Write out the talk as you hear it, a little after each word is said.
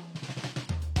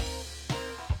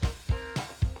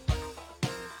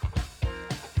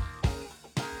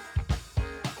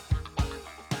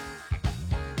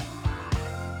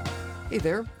Hey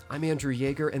there, I'm Andrew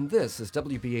Yeager, and this is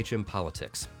WBHM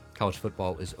Politics. College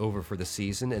football is over for the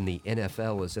season, and the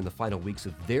NFL is in the final weeks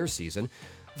of their season.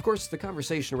 Of course, the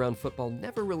conversation around football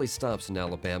never really stops in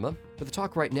Alabama, but the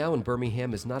talk right now in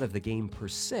Birmingham is not of the game per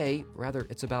se, rather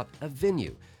it's about a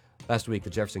venue. Last week, the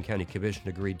Jefferson County Commission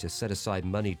agreed to set aside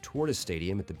money toward a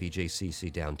stadium at the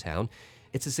BJCC downtown.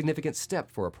 It's a significant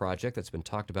step for a project that's been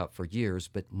talked about for years,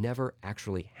 but never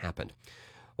actually happened.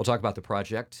 We'll talk about the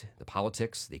project, the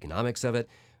politics, the economics of it.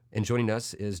 And joining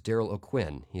us is Darrell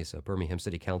O'Quinn. He's a Birmingham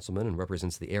City Councilman and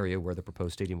represents the area where the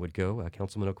proposed stadium would go.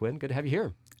 Councilman O'Quinn, good to have you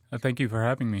here. Thank you for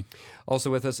having me. Also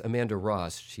with us, Amanda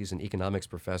Ross. She's an economics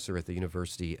professor at the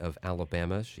University of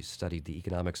Alabama. She studied the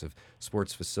economics of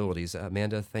sports facilities.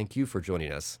 Amanda, thank you for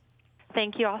joining us.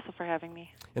 Thank you also for having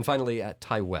me. And finally,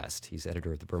 Ty West. He's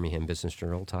editor of the Birmingham Business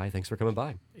Journal. Ty, thanks for coming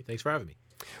by. Hey, thanks for having me.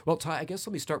 Well, Ty, I guess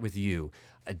let me start with you.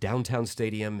 A downtown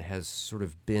stadium has sort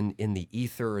of been in the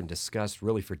ether and discussed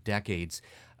really for decades.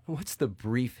 What's the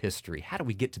brief history? How do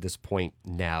we get to this point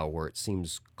now where it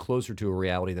seems closer to a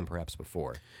reality than perhaps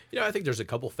before? I think there's a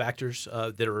couple factors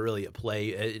that are really at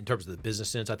play in terms of the business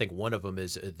sense. I think one of them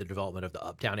is the development of the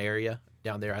Uptown area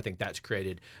down there. I think that's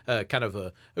created kind of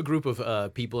a group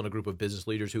of people and a group of business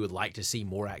leaders who would like to see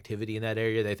more activity in that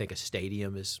area. They think a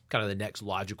stadium is kind of the next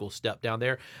logical step down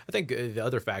there. I think the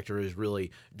other factor is really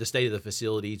the state of the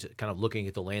facilities, kind of looking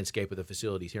at the landscape of the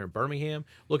facilities here in Birmingham,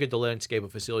 look at the landscape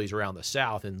of facilities around the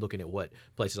South, and looking at what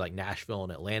places like Nashville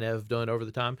and Atlanta have done over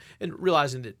the time, and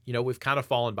realizing that, we've kind of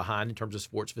fallen behind in terms of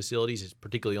sports facilities,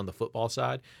 particularly on the football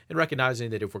side, and recognizing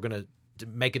that if we're going to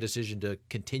make a decision to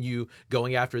continue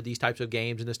going after these types of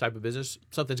games and this type of business,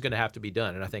 something's going to have to be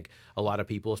done. And I think a lot of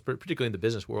people, particularly in the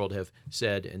business world, have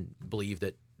said and believe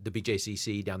that the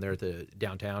BJCC down there at the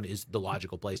downtown is the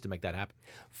logical place to make that happen.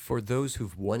 For those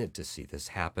who've wanted to see this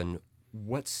happen,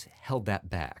 what's held that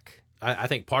back? I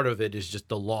think part of it is just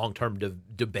the long-term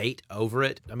debate over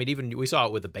it. I mean, even we saw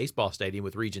it with the baseball stadium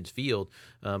with Regions Field.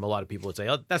 A lot of people would say,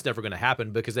 "Oh, that's never going to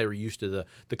happen," because they were used to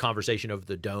the conversation of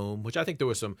the dome, which I think there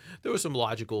was some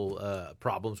logical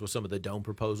problems with some of the dome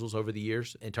proposals over the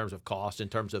years in terms of cost, in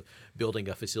terms of building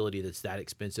a facility that's that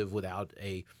expensive without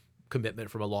a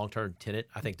commitment from a long-term tenant.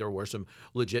 I think there were some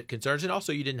legit concerns. And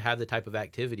also, you didn't have the type of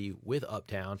activity with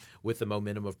Uptown, with the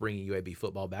momentum of bringing UAB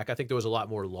football back. I think there was a lot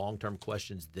more long-term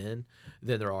questions then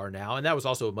than there are now. And that was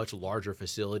also a much larger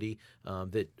facility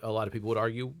that a lot of people would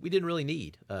argue we didn't really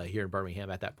need here in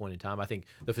Birmingham at that point in time. I think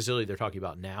the facility they're talking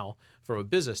about now, from a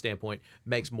business standpoint,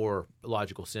 makes more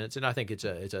logical sense. And I think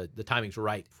the timing's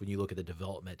right when you look at the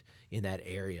development in that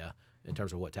area in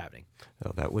terms of what's happening.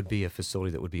 Well, that would be a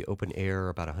facility that would be open air,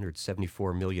 about a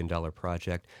 $174 million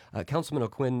project. Councilman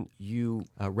O'Quinn, you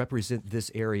represent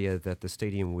this area that the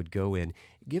stadium would go in.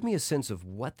 Give me a sense of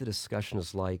what the discussion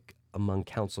is like among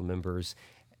council members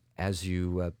as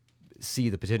you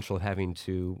see the potential of having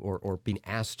to or being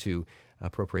asked to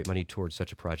appropriate money towards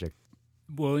such a project.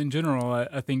 Well, in general,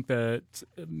 I think that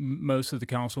most of the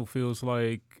council feels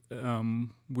like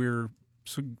we're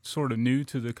sort of new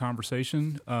to the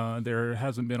conversation. There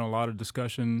hasn't been a lot of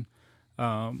discussion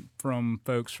from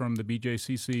folks from the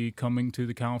BJCC coming to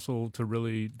the council to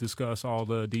really discuss all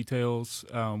the details.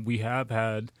 We have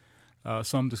had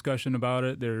some discussion about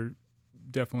it.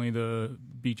 Definitely the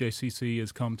BJCC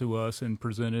has come to us and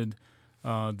presented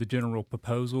the general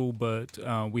proposal, but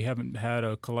we haven't had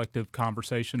a collective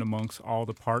conversation amongst all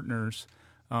the partners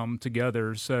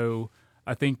together. So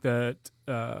I think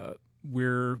that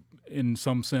we're, in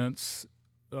some sense,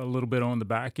 a little bit on the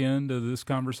back end of this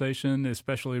conversation,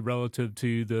 especially relative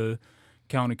to the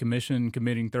county commission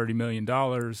committing $30 million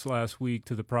last week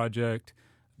to the project.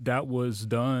 That was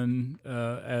done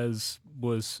as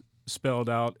was spelled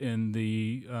out in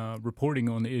the reporting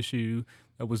on the issue.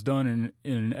 That was done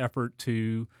in an effort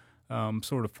to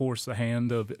sort of force the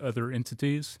hand of other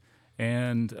entities.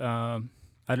 And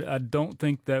I don't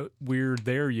think that we're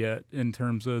there yet in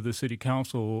terms of the city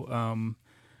council.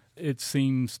 It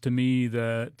seems to me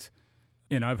that,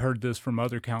 and I've heard this from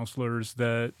other councilors,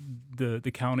 that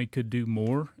the county could do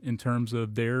more in terms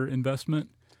of their investment,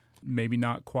 maybe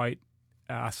not quite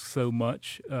ask so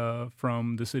much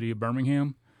from the city of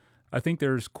Birmingham. I think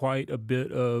there's quite a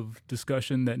bit of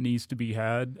discussion that needs to be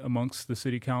had amongst the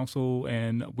city council,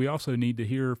 and we also need to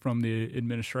hear from the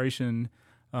administration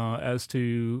as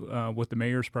to what the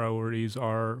mayor's priorities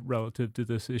are relative to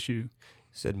this issue.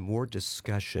 Said more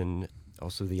discussion,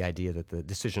 also the idea that the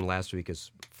decision last week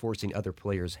is forcing other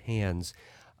players' hands.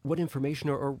 What information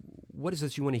or what is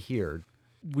it you want to hear?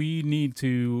 We need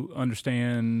to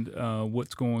understand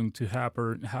what's going to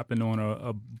happen on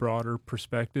a broader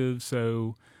perspective.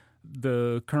 So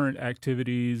the current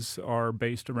activities are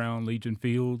based around Legion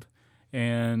Field,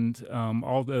 And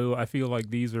although I feel like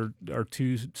these are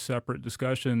two separate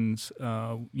discussions,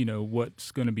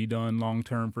 what's going to be done long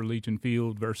term for Legion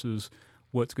Field versus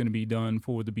what's going to be done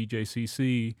for the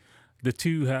BJCC, the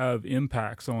two have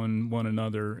impacts on one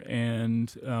another.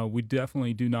 And we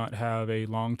definitely do not have a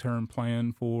long term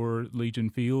plan for Legion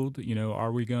Field.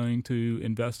 Are we going to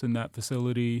invest in that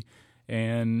facility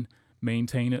and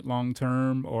maintain it long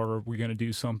term, or are we going to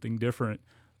do something different?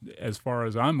 As far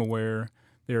as I'm aware,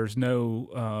 there's no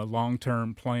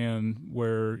long-term plan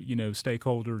where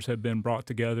stakeholders have been brought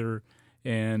together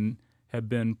and have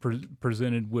been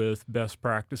presented with best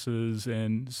practices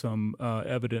and some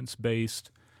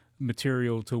evidence-based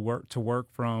material to work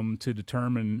from to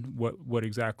determine what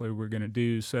exactly we're going to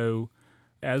do. So,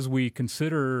 as we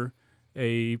consider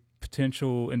a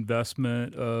potential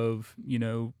investment of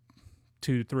 $2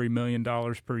 to $3 million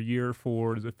per year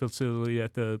for the facility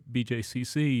at the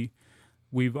BJCC,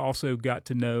 we've also got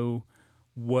to know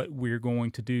what we're going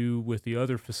to do with the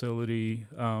other facility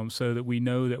so that we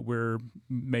know that we're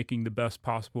making the best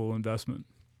possible investment.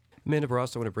 Amanda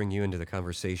Barras, I want to bring you into the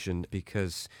conversation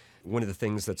because one of the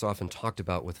things that's often talked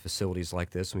about with facilities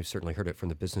like this, and we've certainly heard it from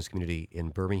the business community in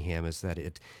Birmingham, is that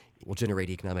it will generate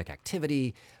economic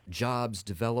activity, jobs,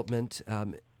 development,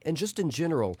 and just in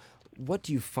general, what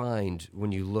do you find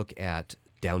when you look at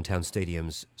downtown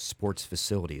stadiums, sports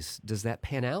facilities? Does that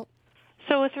pan out?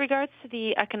 So with regards to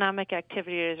the economic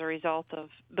activity as a result of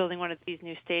building one of these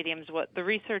new stadiums, what the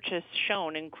research has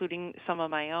shown, including some of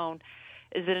my own,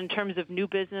 is that in terms of new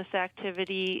business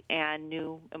activity and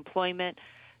new employment,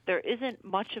 there isn't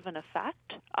much of an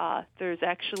effect. There's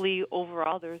actually,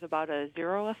 overall, there's about a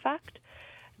zero effect.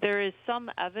 There is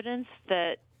some evidence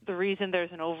that the reason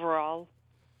there's an overall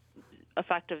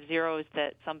effect of zero is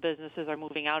that some businesses are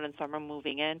moving out and some are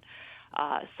moving in.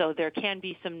 So there can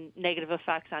be some negative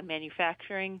effects on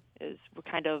manufacturing.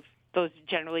 Those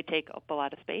generally take up a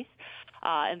lot of space.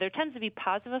 And there tends to be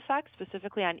positive effects,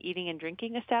 specifically on eating and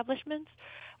drinking establishments,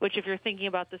 which if you're thinking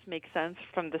about this makes sense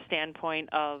from the standpoint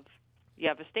of you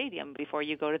have a stadium before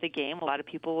you go to the game. A lot of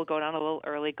people will go down a little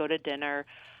early, go to dinner,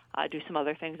 do some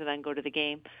other things, and then go to the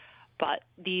game. But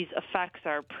these effects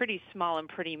are pretty small and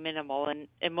pretty minimal. And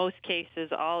in most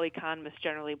cases, all economists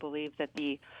generally believe that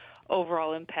the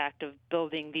overall impact of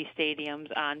building these stadiums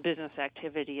on business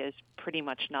activity is pretty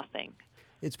much nothing.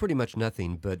 It's pretty much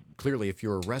nothing, but clearly if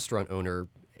you're a restaurant owner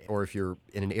or if you're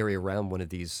in an area around one of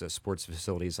these sports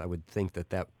facilities, I would think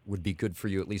that would be good for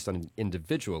you, at least on an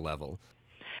individual level.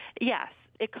 Yes.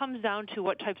 It comes down to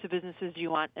what types of businesses you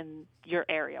want in your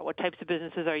area. What types of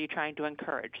businesses are you trying to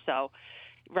encourage? So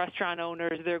restaurant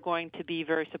owners, they're going to be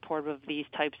very supportive of these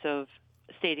types of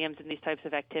stadiums and these types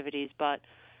of activities, but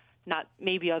not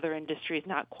maybe other industries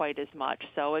not quite as much.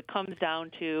 So it comes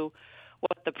down to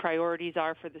what the priorities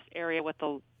are for this area,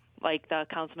 like the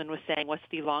councilman was saying, what's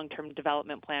the long-term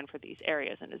development plan for these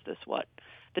areas, and is this what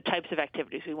the types of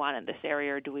activities we want in this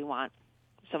area, or do we want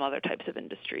some other types of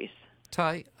industries?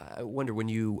 Ty, I wonder, when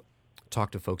you talk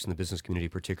to folks in the business community,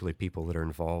 particularly people that are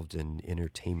involved in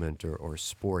entertainment or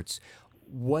sports,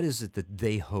 what is it that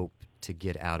they hope to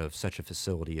get out of such a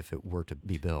facility if it were to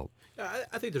be built?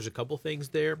 I think there's a couple things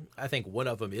there. I think one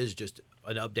of them is just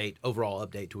an overall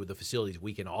update to the facilities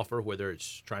we can offer, whether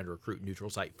it's trying to recruit neutral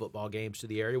site football games to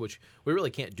the area, which we really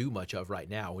can't do much of right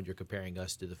now when you're comparing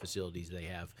us to the facilities they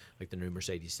have, like the new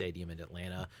Mercedes Stadium in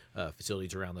Atlanta,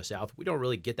 facilities around the South. We don't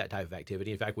really get that type of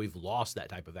activity. In fact, we've lost that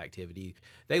type of activity.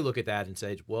 They look at that and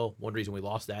say, well, one reason we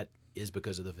lost that is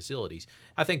because of the facilities.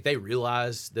 I think they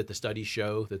realize that the studies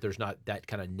show that there's not that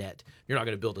kind of net. You're not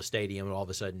going to build a stadium and all of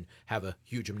a sudden have a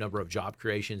huge number of job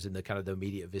creations in the kind of the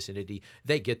immediate vicinity.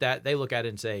 They get that. They look at it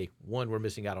and say, one, we're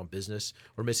missing out on business.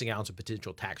 We're missing out on some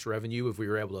potential tax revenue if we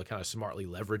were able to kind of smartly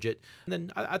leverage it. And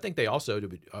then I think they also,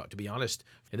 to be honest,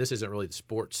 and this isn't really the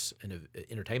sports and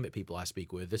entertainment people I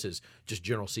speak with, this is just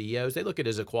general CEOs. They look at it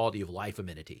as a quality of life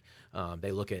amenity.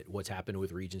 They look at what's happened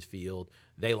with Regions Field.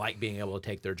 They like being able to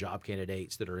take their job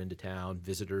candidates that are into town,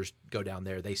 visitors go down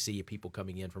there, they see people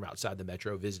coming in from outside the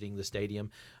metro visiting the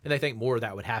stadium, and they think more of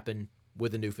that would happen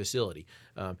with a new facility.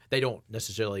 They don't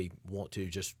necessarily want to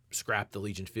just scrap the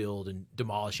Legion Field and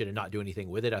demolish it and not do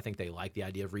anything with it. I think they like the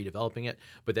idea of redeveloping it,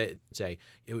 but they say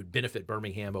it would benefit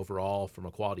Birmingham overall from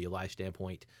a quality of life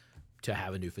standpoint to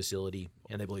have a new facility,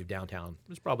 and they believe downtown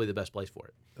is probably the best place for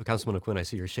it. Councilman O'Quinn, I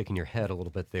see you're shaking your head a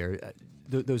little bit there.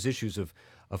 Those issues of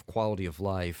quality of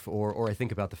life, or I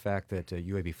think about the fact that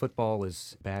UAB football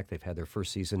is back. They've had their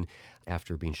first season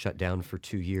after being shut down for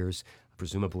 2 years.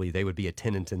 Presumably they would be a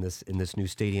tenant in this new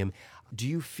stadium. Do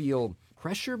you feel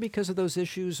pressure because of those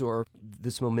issues, or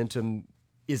this momentum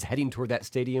is heading toward that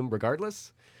stadium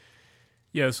regardless?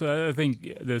 Yes, I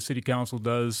think the city council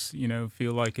does,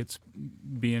 feel like it's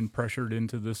being pressured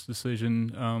into this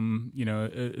decision,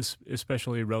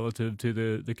 especially relative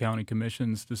to the county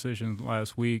commission's decision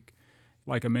last week.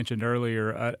 Like I mentioned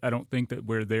earlier, I don't think that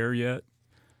we're there yet.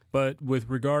 But with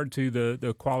regard to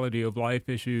the quality of life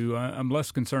issue, I'm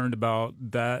less concerned about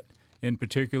that in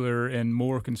particular and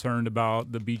more concerned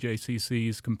about the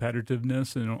BJCC's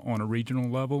competitiveness on a regional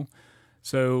level.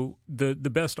 So the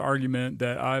best argument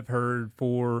that I've heard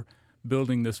for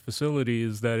building this facility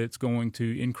is that it's going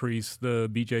to increase the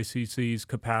BJCC's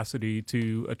capacity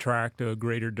to attract a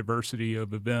greater diversity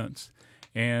of events.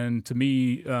 And to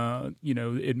me,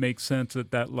 it makes sense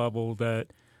at that level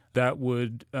that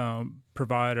would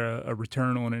provide a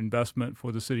return on investment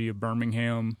for the city of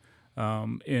Birmingham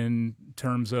in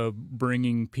terms of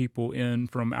bringing people in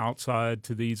from outside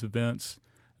to these events,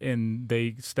 and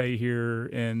they stay here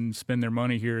and spend their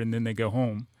money here, and then they go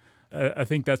home. I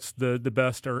think that's the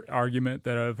best argument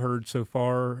that I've heard so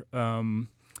far.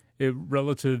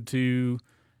 Relative to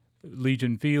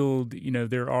Legion Field,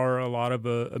 there are a lot of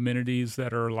amenities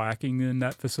that are lacking in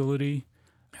that facility.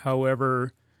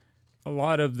 However, a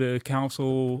lot of the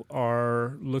council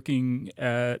are looking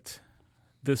at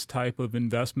this type of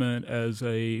investment as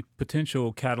a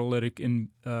potential catalytic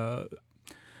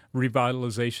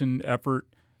revitalization effort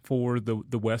for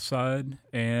the west side,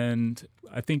 and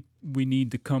I think we need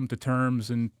to come to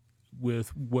terms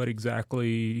with what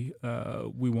exactly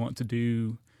we want to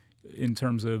do in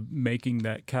terms of making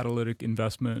that catalytic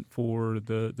investment for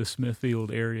the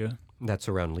Smithfield area. That's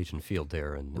around Legion Field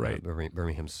there in right.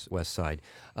 Birmingham's west side.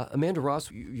 Amanda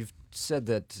Ross, you've said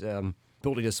that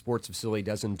building a sports facility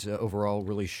doesn't overall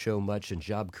really show much in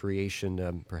job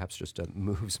creation, perhaps just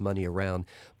moves money around.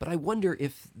 But I wonder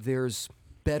if there's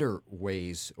better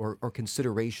ways or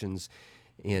considerations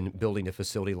in building a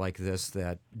facility like this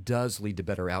that does lead to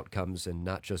better outcomes and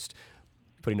not just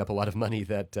putting up a lot of money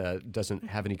that doesn't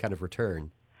have any kind of return.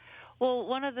 Well,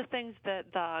 one of the things that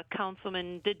the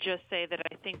councilman did just say that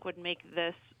I think would make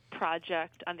this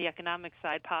project on the economic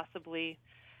side possibly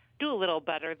do a little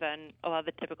better than a lot of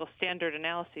the typical standard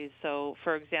analyses. So,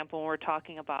 for example, when we're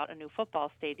talking about a new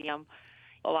football stadium,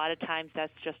 a lot of times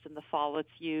that's just in the fall it's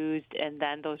used, and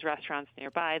then those restaurants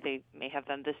nearby, they may have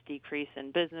then this decrease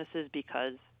in businesses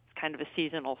because it's kind of a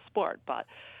seasonal sport. But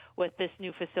with this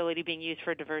new facility being used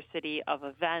for diversity of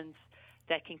events,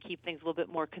 that can keep things a little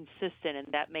bit more consistent, and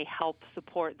that may help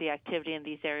support the activity in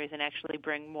these areas and actually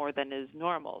bring more than is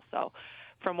normal. So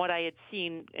from what I had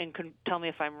seen, and tell me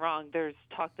if I'm wrong, there's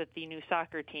talk that the new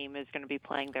soccer team is going to be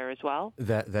playing there as well?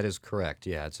 That is correct,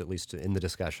 yeah. It's at least in the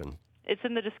discussion. It's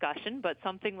in the discussion, but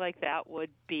something like that would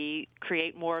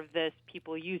create more of this,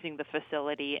 people using the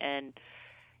facility and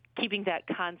keeping that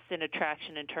constant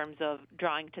attraction in terms of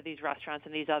drawing to these restaurants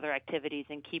and these other activities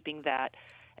and keeping that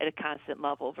at a constant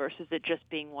level versus it just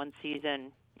being one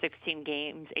season, 16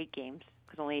 games, 8 games,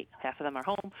 because only half of them are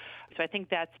home. So I think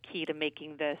that's key to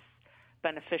making this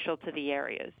beneficial to the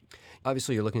areas.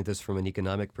 Obviously, you're looking at this from an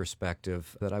economic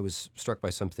perspective, but I was struck by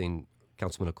something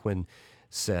Councilman O'Quinn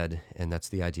said, and that's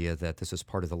the idea that this is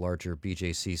part of the larger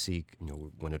BJCC,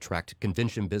 want to attract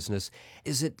convention business.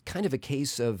 Is it kind of a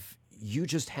case of you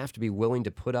just have to be willing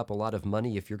to put up a lot of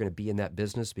money if you're going to be in that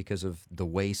business because of the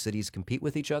way cities compete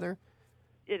with each other?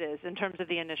 It is. In terms of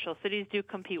the initial, cities do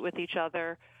compete with each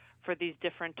other for these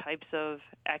different types of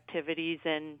activities,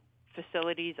 and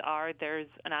facilities there's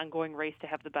an ongoing race to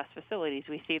have the best facilities.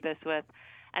 We see this with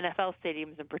NFL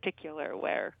stadiums in particular,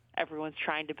 where everyone's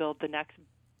trying to build the next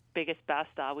biggest, best.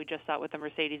 We just saw it with the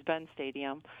Mercedes-Benz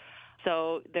Stadium.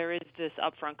 So there is this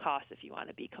upfront cost if you want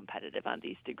to be competitive on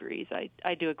these degrees.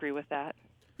 I do agree with that.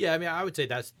 Yeah, I mean, I would say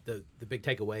that's the big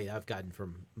takeaway I've gotten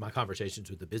from my conversations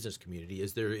with the business community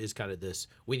is there is kind of this,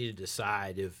 we need to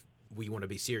decide if we want to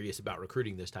be serious about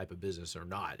recruiting this type of business or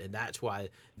not. And that's why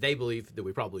they believe that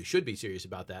we probably should be serious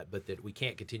about that, but that we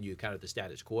can't continue kind of the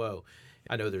status quo.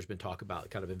 I know there's been talk about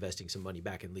kind of investing some money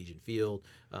back in Legion Field.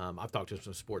 I've talked to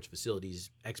some sports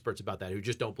facilities experts about that who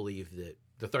just don't believe that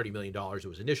the $30 million that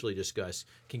was initially discussed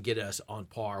can get us on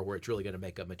par where it's really going to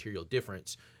make a material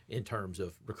difference in terms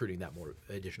of recruiting that more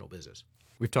additional business.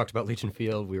 We've talked about Legion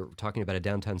Field. We were talking about a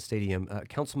downtown stadium.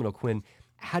 Councilman O'Quinn,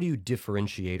 how do you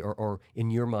differentiate, or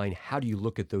in your mind, how do you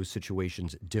look at those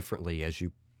situations differently as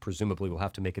you presumably will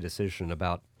have to make a decision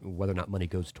about whether or not money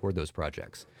goes toward those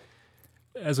projects?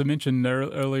 As I mentioned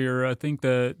earlier, I think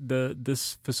that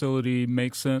this facility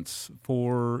makes sense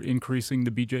for increasing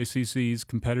the BJCC's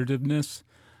competitiveness.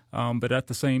 But at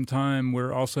the same time,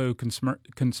 we're also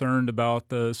concerned about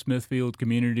the Smithfield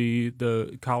community,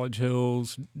 the College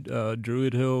Hills,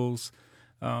 Druid Hills,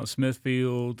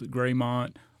 Smithfield,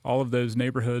 Graymont. all of those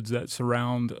neighborhoods that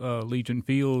surround Legion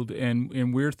Field,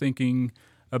 and we're thinking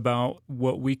about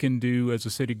what we can do as a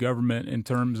city government in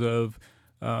terms of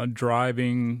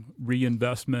driving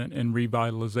reinvestment and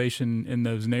revitalization in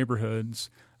those neighborhoods.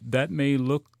 That may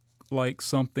look like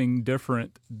something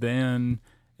different than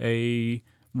a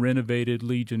renovated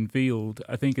Legion Field.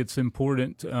 I think it's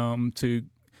important to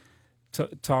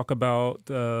talk about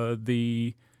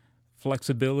the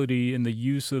flexibility in the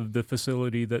use of the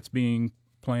facility that's being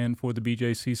planned for the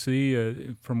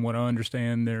BJCC. From what I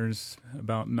understand, there's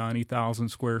about 90,000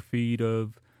 square feet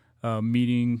of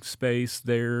meeting space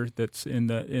there that's in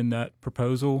that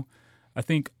proposal. I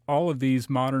think all of these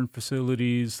modern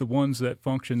facilities, the ones that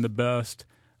function the best,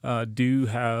 do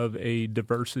have a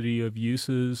diversity of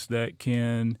uses that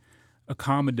can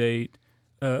accommodate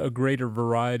a greater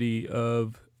variety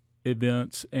of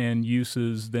events and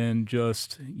uses than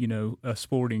just a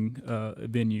sporting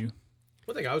venue.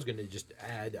 One thing I was going to just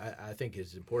add, I think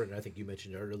is important. I think you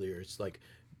mentioned earlier. It's like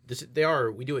this.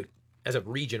 We do it as a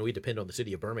region. We depend on the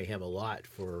city of Birmingham a lot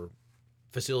for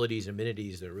facilities and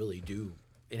amenities that really do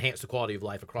enhance the quality of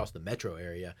life across the metro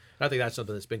area. And I think that's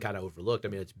something that's been kind of overlooked. I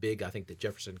mean, it's big. I think that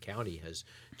Jefferson County has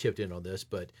chipped in on this,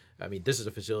 but I mean, this is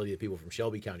a facility that people from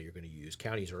Shelby County are going to use,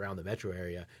 counties around the metro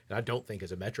area. And I don't think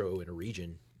as a metro in a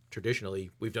region, traditionally,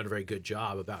 we've done a very good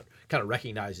job about kind of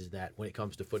recognizing that when it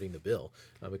comes to footing the bill,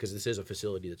 because this is a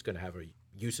facility that's going to have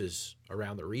uses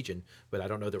around the region, but I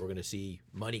don't know that we're going to see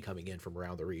money coming in from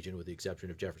around the region with the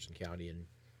exception of Jefferson County and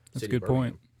That's City a good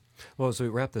point. Well, as we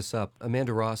wrap this up,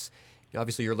 Amanda Ross,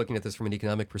 obviously you're looking at this from an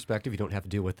economic perspective. You don't have to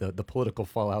deal with the political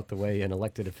fallout the way an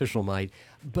elected official might.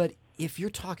 But if you're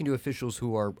talking to officials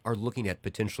who are looking at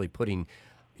potentially putting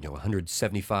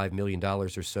 $175 million or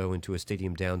so into a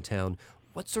stadium downtown,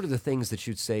 what sort of the things that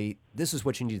you'd say, this is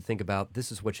what you need to think about,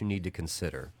 this is what you need to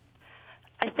consider?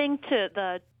 I think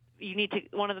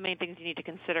one of the main things you need to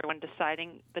consider when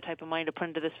deciding the type of money to put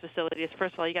into this facility is,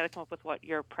 first of all, you got to come up with what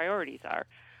your priorities are.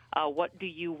 What do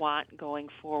you want going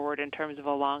forward in terms of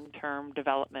a long-term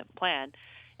development plan?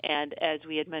 And as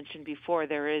we had mentioned before,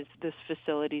 there is this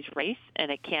facilities race,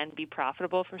 and it can be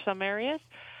profitable for some areas.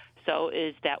 So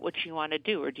is that what you want to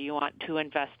do, or do you want to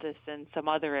invest this in some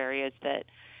other areas that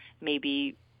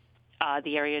maybe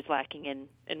the area is lacking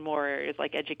in more areas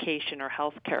like education or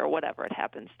healthcare or whatever it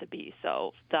happens to be?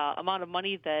 So the amount of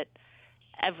money that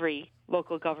every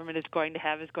local government is going to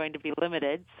have is going to be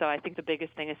limited. So I think the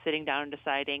biggest thing is sitting down and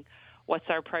deciding what's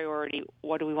our priority,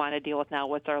 what do we want to deal with now,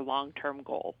 what's our long-term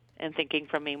goal, and thinking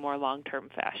from a more long-term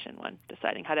fashion when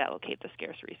deciding how to allocate the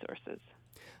scarce resources.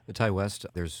 Ty West,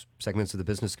 there's segments of the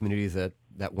business community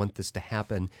that want this to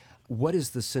happen. What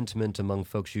is the sentiment among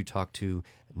folks you talk to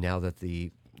now that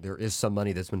there is some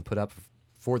money that's been put up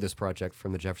for this project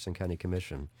from the Jefferson County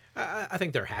Commission? I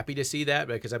think they're happy to see that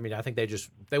because, I mean, I think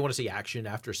they want to see action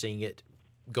after seeing it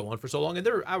go on for so long. And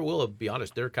I will be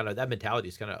honest, that mentality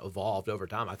has kind of evolved over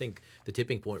time. I think the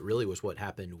tipping point really was what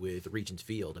happened with Regents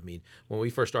Field. I mean, when we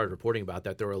first started reporting about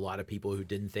that, there were a lot of people who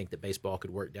didn't think that baseball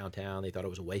could work downtown. They thought it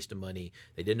was a waste of money.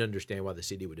 They didn't understand why the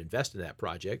city would invest in that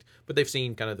project. But they've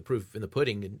seen kind of the proof in the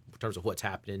pudding in terms of what's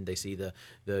happening. They see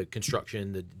the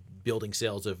construction, the building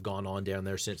sales have gone on down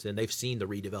there since then. They've seen the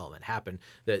redevelopment happen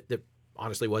that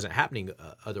honestly wasn't happening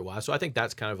otherwise. So I think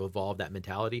that's kind of evolved that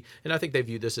mentality. And I think they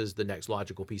view this as the next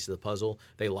logical piece of the puzzle.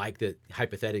 They like that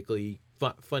hypothetically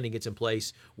funding gets in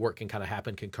place, work can kind of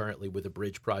happen concurrently with a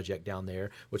bridge project down there,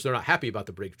 which they're not happy about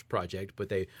the bridge project, but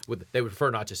they would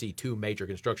prefer not to see two major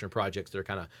construction projects that are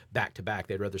kind of back to back.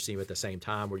 They'd rather see them at the same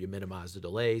time where you minimize the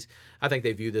delays. I think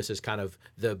they view this as kind of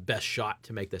the best shot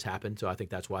to make this happen. So I think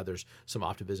that's why there's some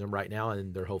optimism right now,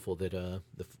 and they're hopeful that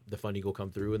the funding will come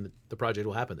through and the project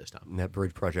will happen this time. And that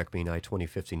bridge project being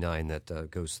I-2059 that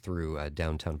goes through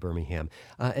downtown Birmingham.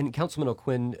 And Councilman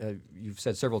O'Quinn, you've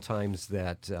said several times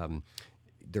that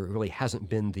there really hasn't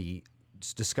been the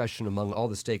discussion among all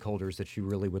the stakeholders that you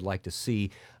really would like to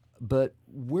see. But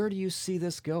where do you see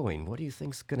this going? What do you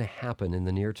think is going to happen in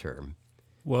the near term?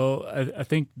 Well, I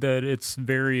think that it's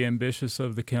very ambitious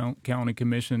of the county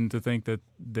commission to think that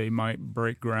they might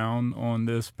break ground on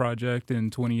this project in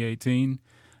 2018.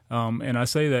 And I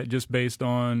say that just based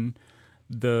on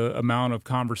the amount of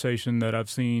conversation that I've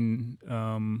seen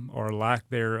or lack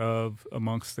thereof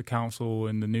amongst the council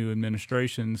and the new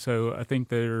administration. So I think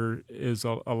there is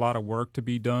a lot of work to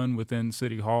be done within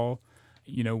City Hall.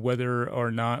 Whether or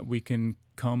not we can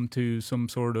come to some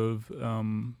sort of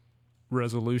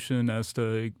resolution as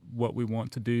to what we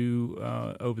want to do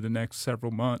over the next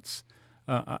several months,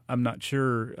 I'm not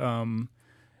sure.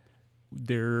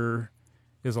 There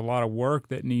is a lot of work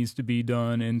that needs to be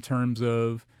done in terms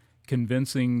of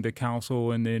convincing the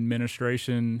council and the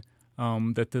administration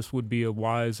that this would be a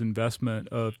wise investment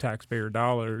of taxpayer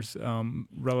dollars.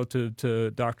 Relative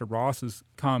to Dr. Ross's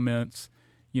comments,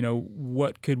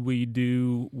 what could we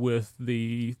do with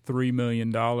the $3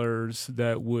 million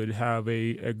that would have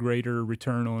a greater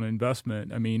return on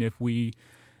investment? I mean, if we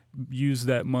use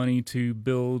that money to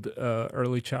build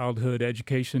early childhood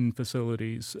education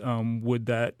facilities, would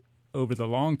that, over the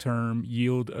long term,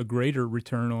 yield a greater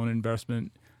return on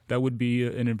investment? That would be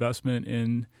an investment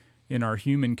in our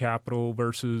human capital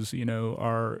versus,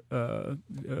 our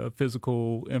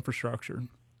physical infrastructure.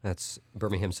 That's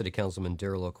Birmingham City Councilman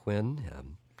Darrell O'Quinn.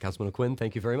 Councilman O'Quinn,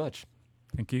 thank you very much.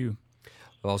 Thank you.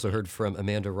 We also heard from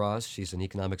Amanda Ross. She's an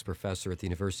economics professor at the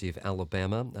University of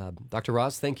Alabama. Dr.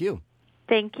 Ross, thank you.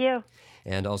 Thank you.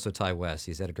 And also Ty West.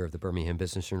 He's editor of the Birmingham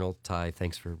Business Journal. Ty,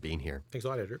 thanks for being here. Thanks a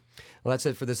lot, editor. Well, that's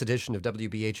it for this edition of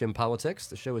WBHM Politics.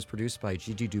 The show is produced by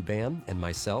Gigi Dubam and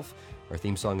myself. Our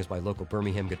theme song is by local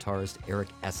Birmingham guitarist Eric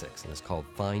Essex, and it's called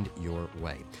Find Your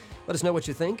Way. Let us know what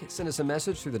you think. Send us a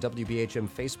message through the WBHM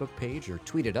Facebook page or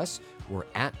tweet at us. We're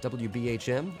at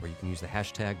WBHM, or you can use the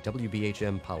hashtag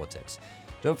WBHM Politics.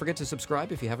 Don't forget to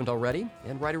subscribe if you haven't already,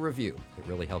 and write a review. It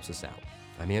really helps us out.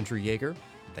 I'm Andrew Yeager.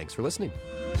 Thanks for listening.